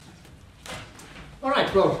All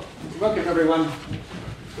right, well, welcome everyone.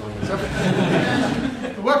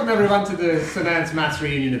 Welcome everyone to the St Anne's Maths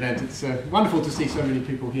Reunion event. It's wonderful to see so many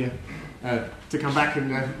people here to come back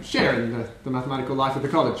and share in the mathematical life of the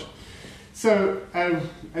college. So,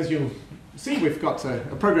 as you'll see, we've got a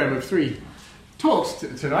program of 3 talks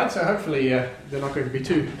tonight, so hopefully they're not going to be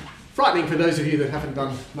too frightening for those of you that haven't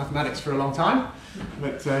done mathematics for a long time.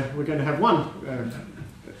 But we're going to have one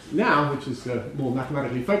now, which is more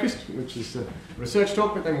mathematically focused, which is a research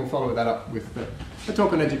talk, but then we'll follow that up with a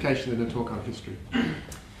talk on education and a talk on history.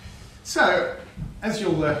 So, as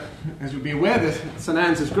you'll be aware, the St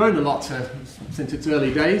Anne's has grown a lot since its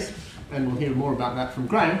early days, and we'll hear more about that from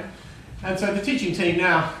Graham. And so the teaching team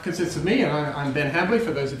now consists of me, and I'm Ben Hambley,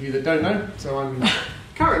 for those of you that don't know. So I'm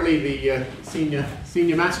currently the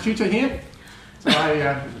senior maths tutor here. So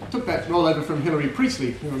I took that role over from Hilary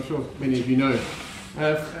Priestley, who I'm sure many of you know.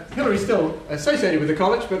 Hilary's still associated with the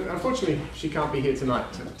college, but unfortunately she can't be here tonight.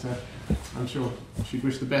 But, I'm sure she'd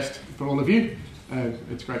wish the best for all of you.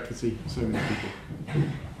 It's great to see so many people.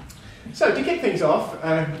 So to kick things off,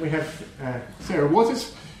 we have Sarah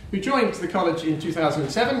Waters, who joined the college in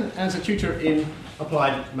 2007 as a tutor in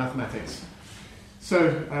applied mathematics.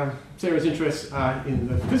 So Sarah's interests are in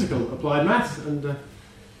the physical applied maths, and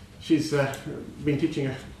she's been teaching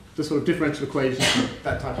the sort of differential equations and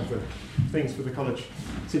that type of things for the college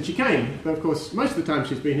since she came. But of course, most of the time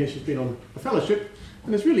she's been here, she's been on a fellowship,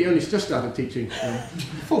 and has really only just started teaching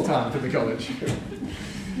full-time for the college.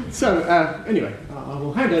 So anyway, I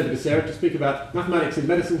will hand over to Sarah to speak about mathematics in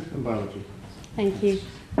medicine and biology. Thank you.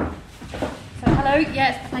 So hello,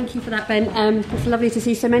 yes, thank you for that, Ben. It's lovely to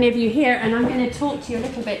see so many of you here, and I'm going to talk to you a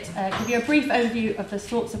little bit, give you a brief overview of the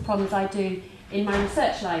sorts of problems I do in my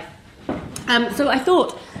research life. So I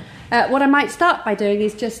thought what I might start by doing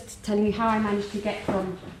is just telling you how I managed to get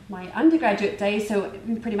from my undergraduate days, so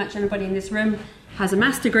pretty much everybody in this room has a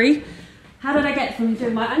maths degree. How did I get from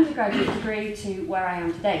doing my undergraduate degree to where I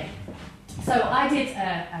am today? So I did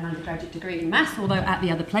an undergraduate degree in maths, although at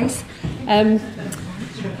the other place. And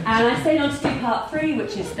I stayed on to do part 3,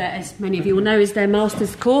 which is, as many of you will know, is their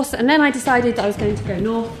master's course. And then I decided I was going to go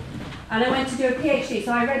north, and I went to do a PhD.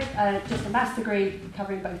 So I read just a maths degree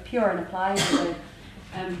covering both pure and applied. So,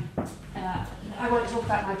 I won't talk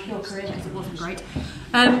about my pure career because it wasn't great.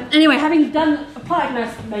 Anyway, having done applied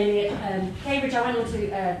maths mainly at Cambridge, I went on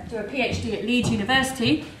to do a PhD at Leeds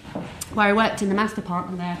University, where I worked in the maths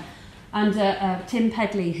department there, under Tim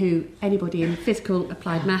Pedley, who anybody in physical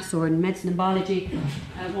applied maths or in medicine and biology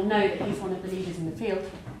will know that he's one of the leaders in the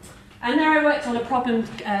field. And there I worked on a problem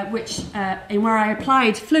in where I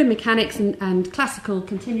applied fluid mechanics and classical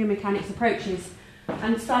continuum mechanics approaches,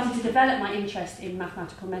 and started to develop my interest in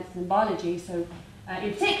mathematical medicine and biology. So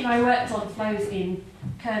in particular, I worked on flows in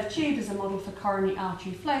curved tube as a model for coronary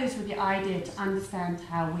artery flows, with the idea to understand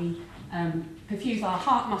how we perfuse our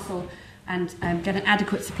heart muscle and get an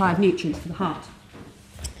adequate supply of nutrients for the heart.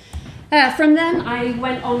 From then, I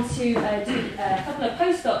went on to do a couple of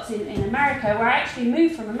postdocs in America, where I actually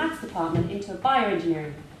moved from a maths department into a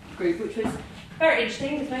bioengineering group, which was very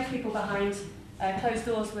interesting, because most people behind closed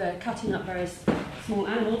doors were cutting up various small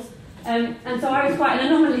animals. And so I was quite an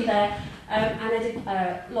anomaly there, and I did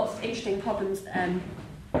lots of interesting problems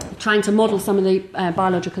trying to model some of the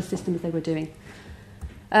biological systems they were doing.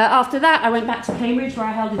 After that, I went back to Cambridge, where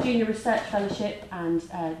I held a junior research fellowship and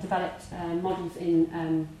developed models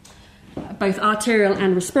in both arterial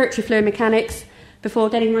and respiratory fluid mechanics, before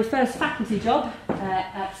getting my first faculty job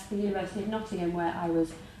at the University of Nottingham, where I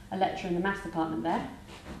was a lecturer in the maths department there,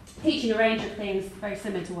 teaching a range of things very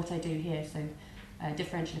similar to what I do here, so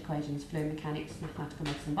differential equations, fluid mechanics, mathematical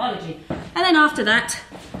medicine and biology. And then after that,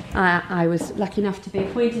 I was lucky enough to be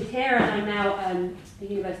appointed here, and I'm now the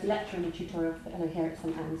university lecturer and a tutorial fellow here at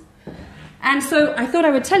St Anne's. And so I thought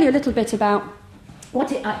I would tell you a little bit about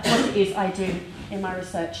what it is I do in my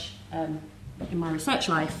research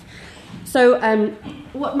life. So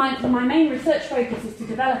what my main research focus is to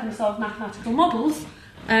develop and solve mathematical models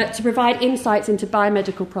to provide insights into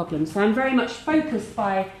biomedical problems. So I'm very much focused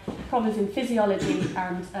by problems in physiology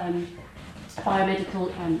and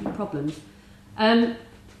biomedical problems. A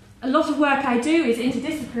lot of work I do is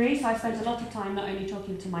interdisciplinary, so I spend a lot of time not only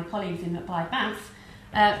talking to my colleagues in applied maths,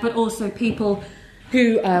 but also people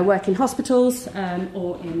who work in hospitals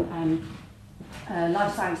or in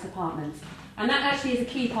life science departments. And that actually is a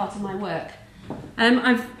key part of my work.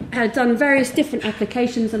 I've done various different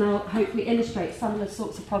applications, and I'll hopefully illustrate some of the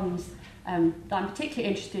sorts of problems that I'm particularly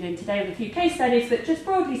interested in today with a few case studies. But just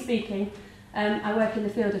broadly speaking, I work in the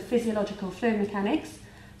field of physiological fluid mechanics.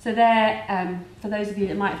 So there, for those of you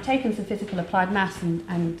that might have taken some physical applied maths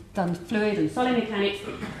and done fluid and solid mechanics,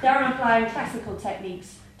 they're applying classical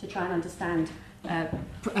techniques to try and understand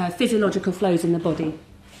physiological flows in the body.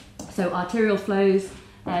 So arterial flows,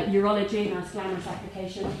 urology, nice glamorous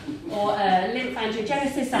application, or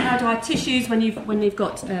lymphangiogenesis, so how do our tissues, when we've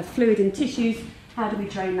got fluid in tissues, how do we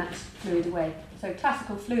drain that fluid away? So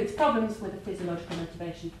classical fluids problems with a physiological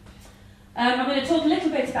motivation. I'm going to talk a little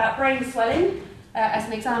bit about brain swelling as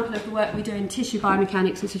an example of the work we do in tissue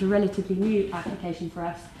biomechanics, which is a relatively new application for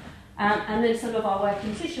us. And then some of our work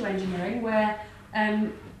in tissue engineering, where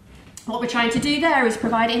what we're trying to do there is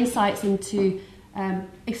provide insights into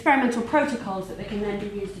experimental protocols that can then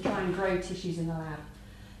be used to try and grow tissues in the lab.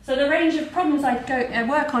 So the range of problems I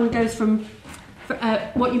work on goes from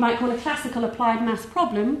what you might call a classical applied maths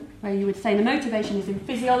problem, where you would say the motivation is in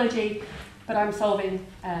physiology, but I'm solving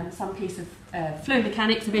some piece of fluid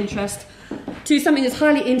mechanics of interest, to something that's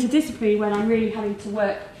highly interdisciplinary, when I'm really having to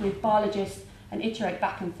work with biologists and iterate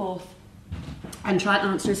back and forth and try and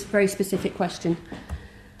answer a very specific question.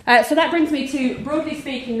 So that brings me to, broadly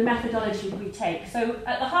speaking, the methodology we take. So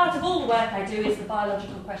at the heart of all the work I do is the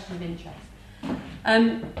biological question of interest.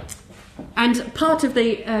 And part of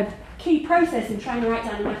the key process in trying to write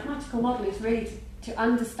down a mathematical model is really to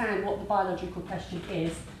understand what the biological question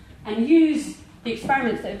is and use the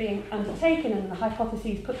experiments that are being undertaken and the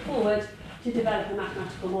hypotheses put forward to develop a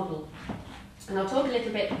mathematical model. And I'll talk a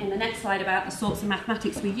little bit in the next slide about the sorts of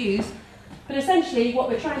mathematics we use. But essentially what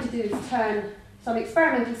we're trying to do is turn some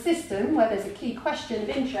experimental system where there's a key question of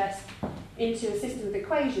interest into a system of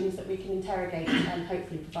equations that we can interrogate and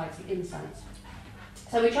hopefully provide some insights.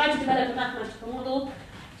 So we tried to develop a mathematical model,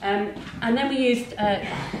 and then we used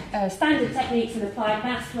standard techniques in applied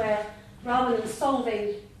maths, where rather than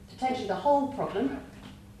solving potentially the whole problem,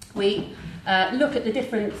 we look at the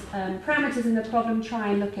different parameters in the problem, try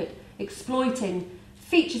and look at exploiting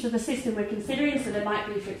features of the system we're considering. So there might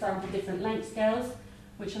be, for example, different length scales,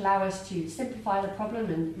 which allow us to simplify the problem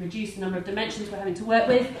and reduce the number of dimensions we're having to work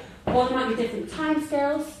with. Or there might be different time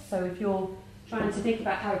scales. So if you're trying to think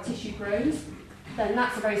about how a tissue grows, then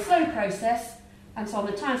that's a very slow process. And so on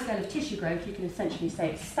the time scale of tissue growth, you can essentially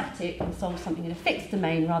say it's static and solve something in a fixed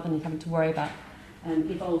domain rather than having to worry about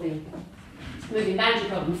evolving, moving boundary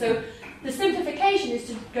problems. So the simplification is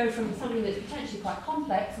to go from something that's potentially quite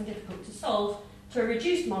complex and difficult to solve to a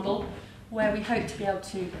reduced model, where we hope to be able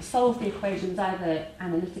to solve the equations either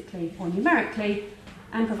analytically or numerically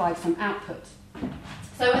and provide some output.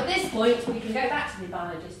 So at this point, we can go back to the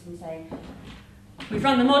biologist and say, we've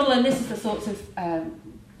run the model and this is the sorts of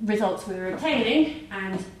results we're obtaining,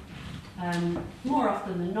 and more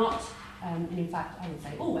often than not, and in fact I would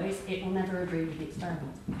say always, it will never agree with the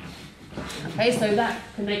experiment. Okay, so that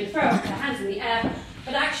can make us throw up our hands in the air,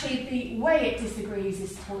 but actually the way it disagrees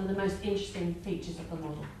is one of the most interesting features of the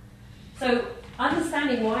model. So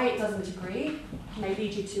understanding why it doesn't agree may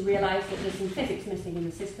lead you to realise that there's some physics missing in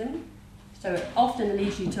the system. So it often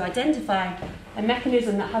leads you to identify a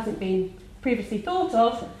mechanism that hasn't been previously thought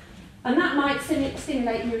of, and that might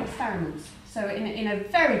stimulate new experiments. So in a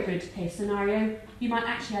very good case scenario, you might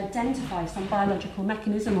actually identify some biological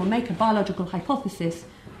mechanism or make a biological hypothesis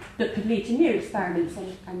that could lead to new experiments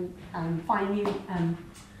and find new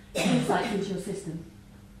insights into your system.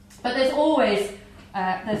 But there's always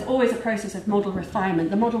a process of model refinement.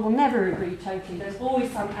 The model will never agree totally. There's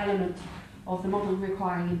always some element of the model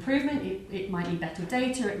requiring improvement. It might need better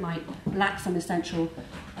data, it might lack some essential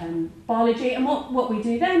biology. And what we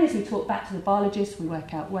do then is we talk back to the biologist, we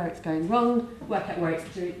work out where it's going wrong, work out where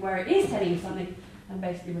it is telling you something, and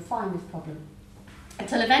basically refine this problem.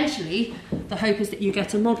 Until eventually, the hope is that you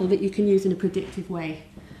get a model that you can use in a predictive way.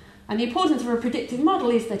 And the importance of a predictive model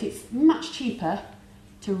is that it's much cheaper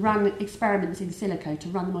to run experiments in silico, to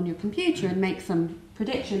run them on your computer and make some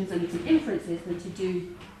predictions and some inferences than to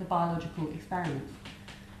do the biological experiment.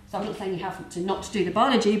 So I'm not saying you have to not do the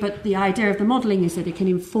biology, but the idea of the modelling is that it can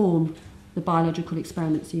inform the biological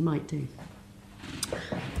experiments you might do.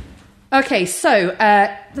 Okay, so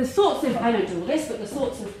the sorts of, I don't do all this, but the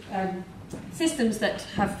sorts of systems that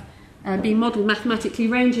have been modelled mathematically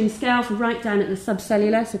range in scale from right down at the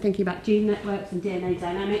subcellular, so thinking about gene networks and DNA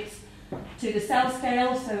dynamics, to the cell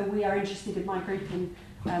scale. So we are interested in my group in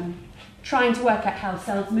trying to work out how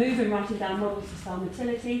cells move and writing down models of cell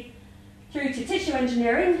motility, through to tissue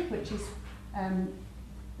engineering, which is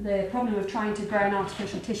the problem of trying to grow an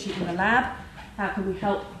artificial tissue in the lab. How can we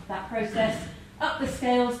help that process? Up the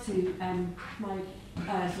scales to my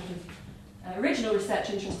original research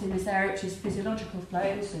interest in this area, which is physiological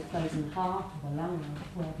flows, so flows in the heart or the lung,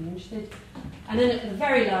 or wherever you're interested. And then at the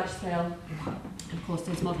very large scale, of course,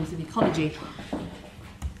 there's models of ecology.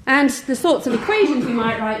 And the sorts of equations we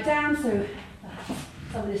might write down, so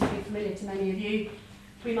some of this will be familiar to many of you.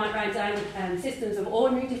 We might write down systems of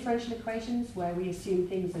ordinary differential equations where we assume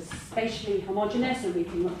things are spatially homogeneous and we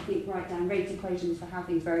can write down rate equations for how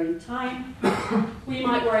things vary in time. We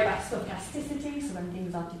might worry about stochasticity, so when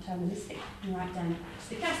things are deterministic, we write down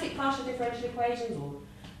stochastic partial differential equations, or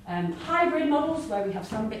hybrid models where we have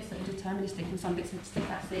some bits that are deterministic and some bits that are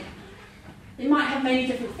stochastic. It might have many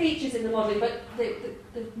different features in the modelling, but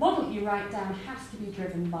the model that you write down has to be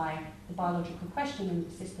driven by the biological question in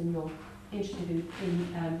the system you're interested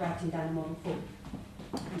in writing down a model for.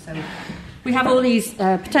 And so we have all these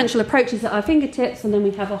potential approaches at our fingertips, and then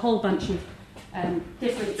we have a whole bunch of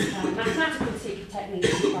different mathematical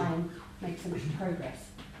techniques to try and make some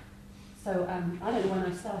progress. So I don't know when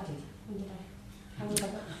I started. How long have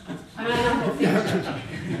I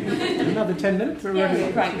got? Another 10 minutes?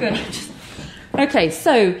 Yeah, right, good. Okay,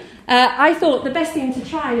 so I thought the best thing to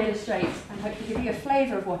try and illustrate and hopefully give you a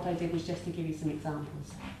flavour of what I did was just to give you some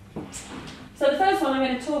examples. So the first one I'm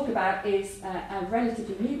going to talk about is a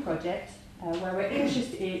relatively new project where we're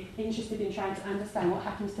interested in trying to understand what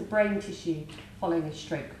happens to brain tissue following a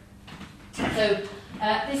stroke. So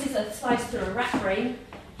this is a slice through a rat brain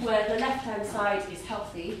where the left-hand side is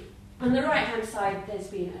healthy, and the right-hand side there's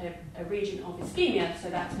been a region of ischemia, so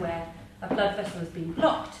that's where a blood vessel has been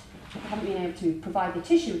blocked. It hasn't been able to provide the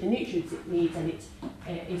tissue with the nutrients it needs, and it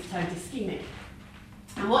is turned ischemic.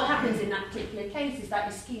 And what happens in that particular case is that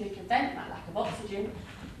ischemic event, that lack of oxygen,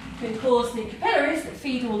 can cause the capillaries that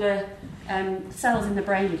feed all the cells in the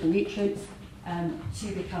brain with the nutrients to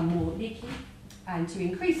become more leaky and to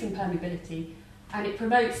increase in permeability, and it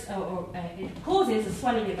promotes or it causes a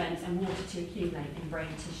swelling event and water to accumulate in brain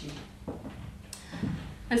tissue.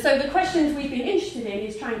 And so the questions we've been interested in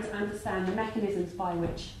is trying to understand the mechanisms by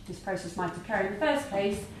which this process might occur in the first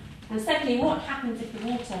place, and secondly, what happens if the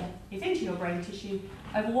water is into your brain tissue,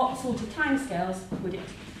 over what sort of timescales would it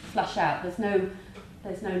flush out? There's no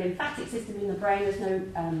lymphatic system in the brain,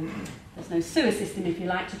 there's no sewer system, if you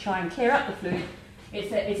like, to try and clear up the fluid.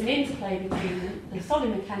 It's an interplay between the solid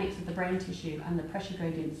mechanics of the brain tissue and the pressure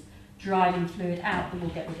gradients driving fluid out that will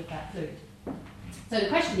get rid of that fluid. So the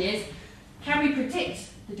question is, can we predict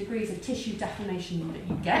the degrees of tissue deformation that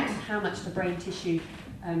you get, how much the brain tissue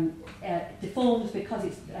deforms because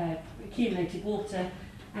it's accumulated water,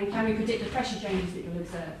 and can we predict the pressure changes that you'll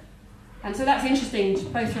observe? And so that's interesting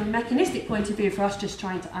both from a mechanistic point of view for us just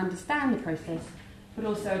trying to understand the process, but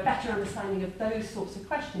also a better understanding of those sorts of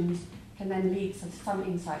questions can then lead to some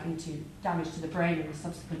insight into damage to the brain and the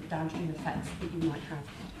subsequent downstream effects that you might have.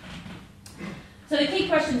 So the key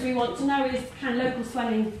questions we want to know is, can local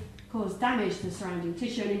swelling cause damage to the surrounding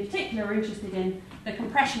tissue? And in particular, we're interested in the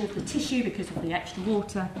compression of the tissue because of the extra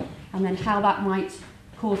water, and then how that might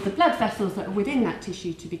cause the blood vessels that are within that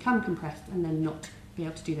tissue to become compressed and then not be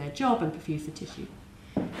able to do their job and perfuse the tissue.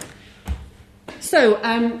 So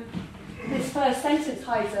this first sentence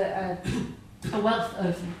hides a wealth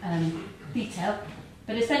of detail,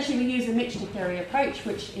 but essentially we use a mixture theory approach,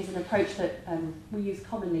 which is an approach that we use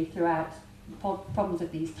commonly throughout problems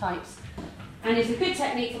of these types. And it's a good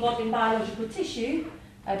technique for modelling biological tissue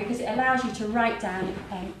because it allows you to write down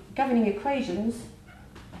governing equations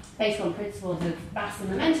based on principles of mass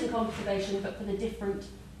and momentum conservation, but for the different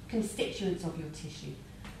constituents of your tissue.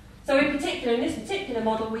 So in particular, in this particular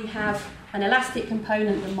model, we have an elastic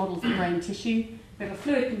component that models the brain tissue. We have a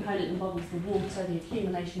fluid component that models the water, the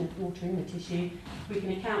accumulation of water in the tissue. We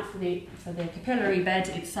can account for the capillary bed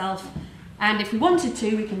itself. And if we wanted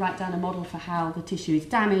to, we can write down a model for how the tissue is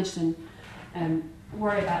damaged and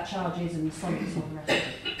worry about charges and solids and all the rest of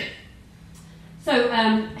it. So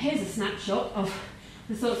here's a snapshot of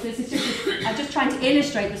the sorts. This is just trying to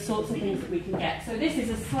illustrate the sorts of things that we can get. So this is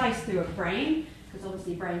a slice through a brain, because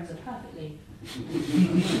obviously brains are perfectly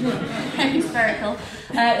spherical.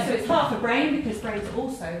 So it's half a brain because brains are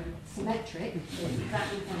also symmetric. It's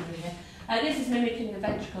exactly the same over here. This is mimicking the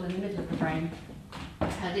ventricle in the middle of the brain.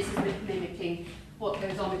 This is mimicking what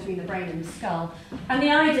goes on between the brain and the skull. And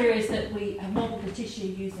the idea is that we have modelled the tissue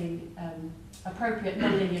using appropriate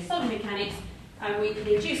nonlinear solid mechanics, and we can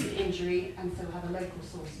induce an injury and so have a local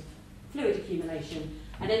source of fluid accumulation,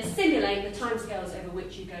 and then simulate the timescales over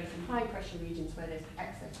which you go from high pressure regions where there's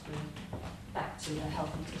excess fluid back to the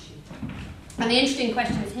healthy tissue. And the interesting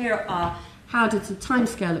questions here are, how does the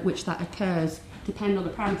timescale at which that occurs depend on the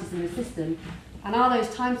parameters in the system, and are those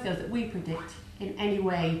timescales that we predict in any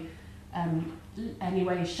way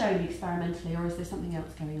shown experimentally, or is there something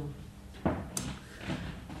else going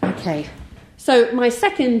on? Okay, so my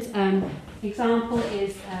second example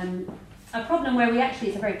is a problem where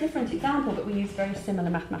it's a very different example, but we use very similar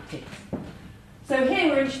mathematics. So here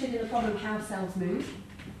we're interested in the problem of how cells move,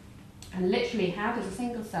 and literally how does a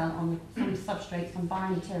single cell on some substrate, some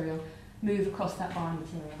biomaterial, move across that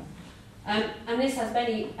biomaterial. And this has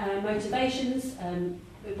many motivations.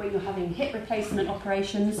 When you're having hip replacement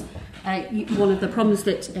operations, one of the problems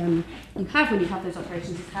that you have when you have those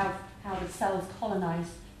operations is how the cells colonise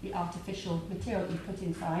the artificial material that you put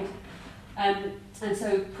inside. And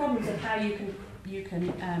so problems of how you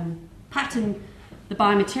can pattern the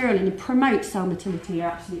biomaterial and promote cell motility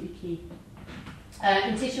are absolutely key.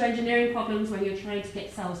 In tissue engineering problems, when you're trying to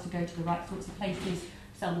get cells to go to the right sorts of places,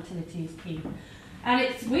 cell motility is key. And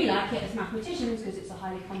we like it as mathematicians because it's a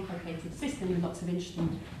highly complicated system with lots of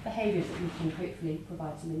interesting behaviours that we can hopefully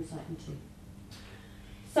provide some insight into.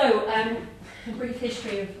 So, a brief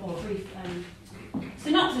history or brief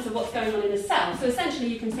synopsis of what's going on in a cell. So essentially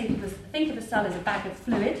you can think of a cell as a bag of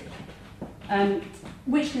fluid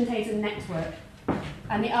which contains a network.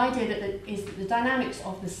 And the idea is that the dynamics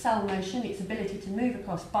of the cell motion, its ability to move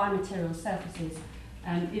across biomaterial surfaces,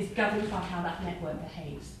 is governed by how that network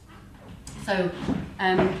behaves. So,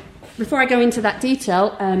 before I go into that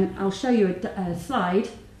detail, I'll show you a slide,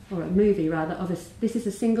 or a movie rather, this is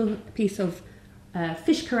a single piece of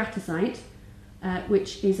fish keratocyte,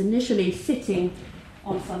 which is initially sitting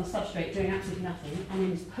on some substrate doing absolutely nothing, and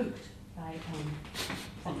then is poked by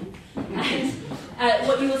something. And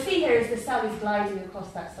what you will see here is the cell is gliding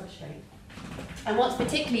across that substrate. And what's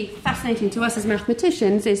particularly fascinating to us as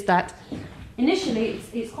mathematicians is that initially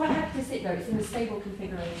it's quite happy to sit there, it's in a stable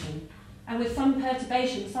configuration. And with some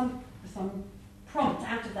perturbation, some prompt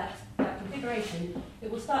out of that configuration, it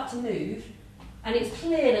will start to move, and it's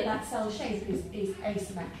clear that that cell shape is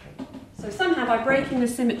asymmetric. So somehow by breaking the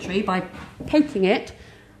symmetry, by poking it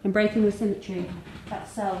and breaking the symmetry, that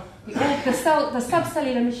cell, the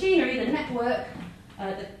subcellular machinery, the network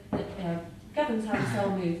that governs how the cell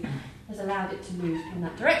moves, has allowed it to move in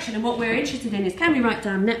that direction. And what we're interested in is, can we write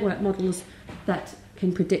down network models that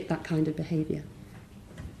can predict that kind of behaviour?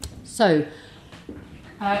 So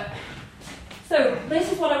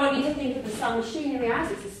this is what I want you to think of the cell machinery as.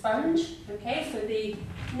 It's a sponge. Okay, so the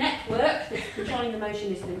network that's controlling the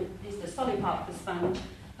motion is the solid part of the sponge,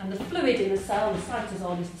 and the fluid in the cell, the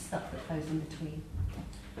cytosol, is the stuff that goes in between.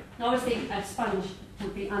 Now, obviously, a sponge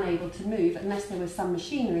would be unable to move unless there was some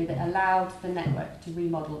machinery that allowed the network to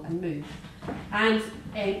remodel and move. And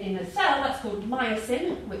in a cell, that's called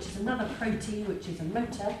myosin, which is another protein, which is a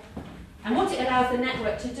motor. And what it allows the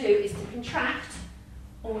network to do is to contract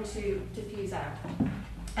or to diffuse out.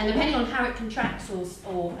 And depending on how it contracts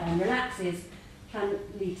or relaxes, can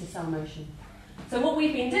lead to cell motion. So what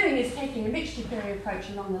we've been doing is taking a mixture theory approach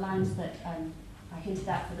along the lines that I hinted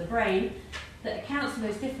at for the brain, that accounts for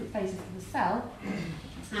those different phases of the cell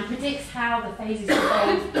and predicts how the phases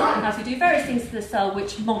evolve as we do various things to the cell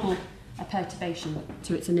which model a perturbation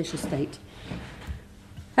to its initial state.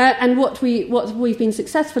 And what we've been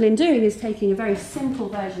successful in doing is taking a very simple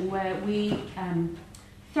version where we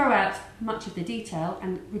throw out much of the detail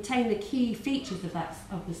and retain the key features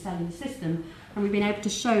of the cellular system, and we've been able to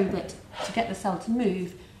show that to get the cell to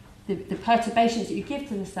move, the perturbations that you give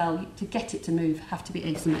to the cell to get it to move have to be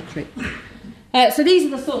asymmetric. So these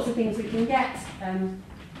are the sorts of things we can get.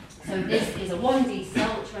 So this is a 1D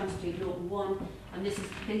cell which runs between 0 and 1, and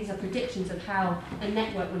these are predictions of how the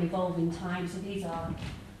network will evolve in time. So these are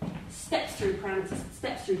steps through parameters,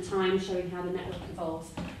 steps through time, showing how the network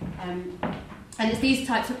evolves. And it's these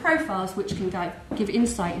types of profiles which can give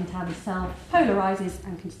insight into how the cell polarizes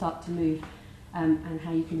and can start to move, and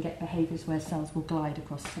how you can get behaviours where cells will glide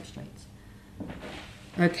across substrates.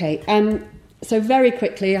 Okay. So very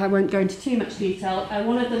quickly, I won't go into too much detail.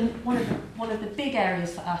 One of the big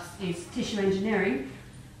areas for us is tissue engineering,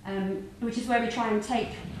 which is where we try and take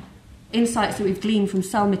insights that we've gleaned from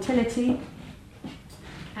cell motility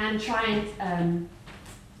and try and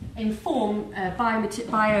inform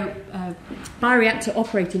bioreactor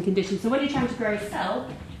operating conditions. So when you're trying to grow a cell,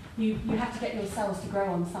 you have to get your cells to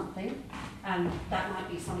grow on something, and that might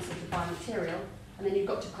be some sort of biomaterial. And then you've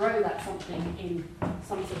got to grow that something in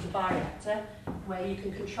some sort of bioreactor where you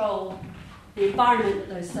can control the environment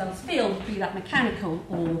that those cells feel, be that mechanical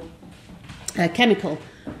or chemical.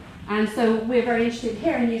 And so we're very interested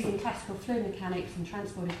here in using classical fluid mechanics and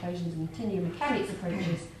transport equations and continuum mechanics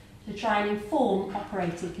approaches to try and inform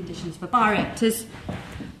operating conditions for bioreactors,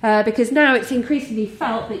 because now it's increasingly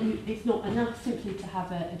felt that it's not enough simply to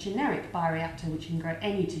have a generic bioreactor which you can grow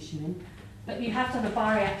any tissue in, but you have to have a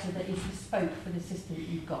bioreactor that is bespoke for the system that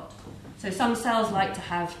you've got. So some cells like to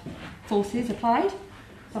have forces applied,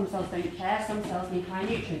 some cells don't care, some cells need high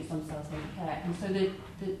nutrients, some cells don't care. And so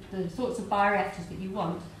the sorts of bioreactors that you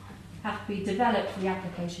want have to be developed for the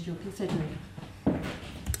applications you're considering.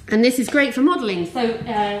 And this is great for modelling. So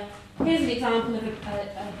here's an example of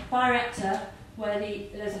a bioreactor where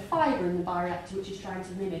there's a fibre in the bioreactor which is trying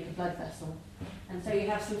to mimic a blood vessel. And so you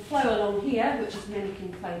have some flow along here, which is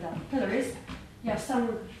mimicking flow down capillaries. You have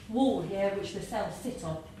some wall here, which the cells sit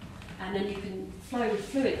on. And then you can flow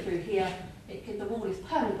fluid through here. The wall is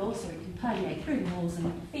permeable, so it can permeate through the walls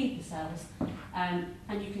and feed the cells. And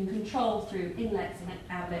you can control through inlets and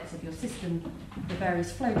outlets of your system the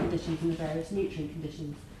various flow conditions and the various nutrient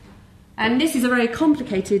conditions. And this is a very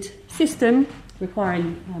complicated system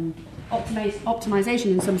requiring optimization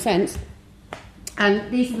in some sense.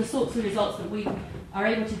 And these are the sorts of results that we are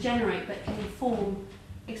able to generate that can inform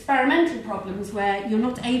experimental problems where you're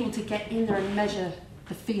not able to get in there and measure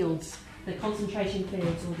the fields, the concentration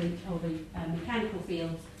fields or the mechanical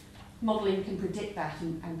fields. Modelling can predict that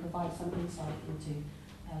and provide some insight into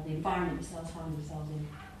the environment the cells find themselves in.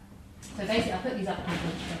 So basically, I'll put these up because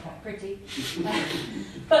they're quite pretty.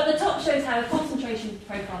 But the top shows how the concentration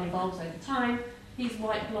profile evolves over time. These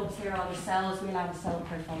white blobs here are the cells. We allow the cell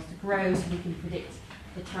profiles to grow so we can predict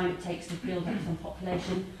the time it takes to build up some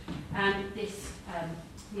population. And these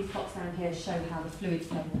plots down here show how the fluid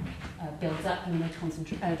flow builds up and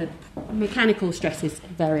the mechanical stresses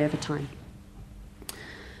vary over time.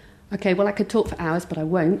 Okay, well, I could talk for hours, but I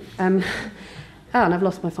won't. And I've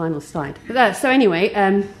lost my final slide. So anyway,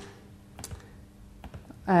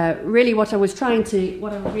 really what I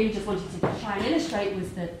really just wanted to try and illustrate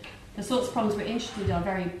was that the sorts of problems we're interested in are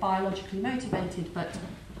very biologically motivated, but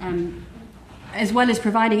as well as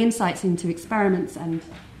providing insights into experiments and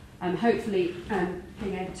hopefully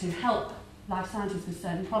being able to help life scientists with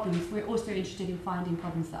certain problems, we're also interested in finding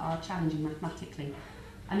problems that are challenging mathematically.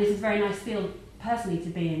 And this is a very nice field personally to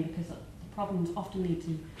be in because the problems often lead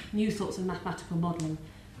to new sorts of mathematical modelling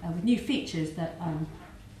with new features that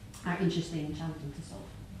are interesting and challenging to solve.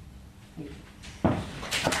 Thank you.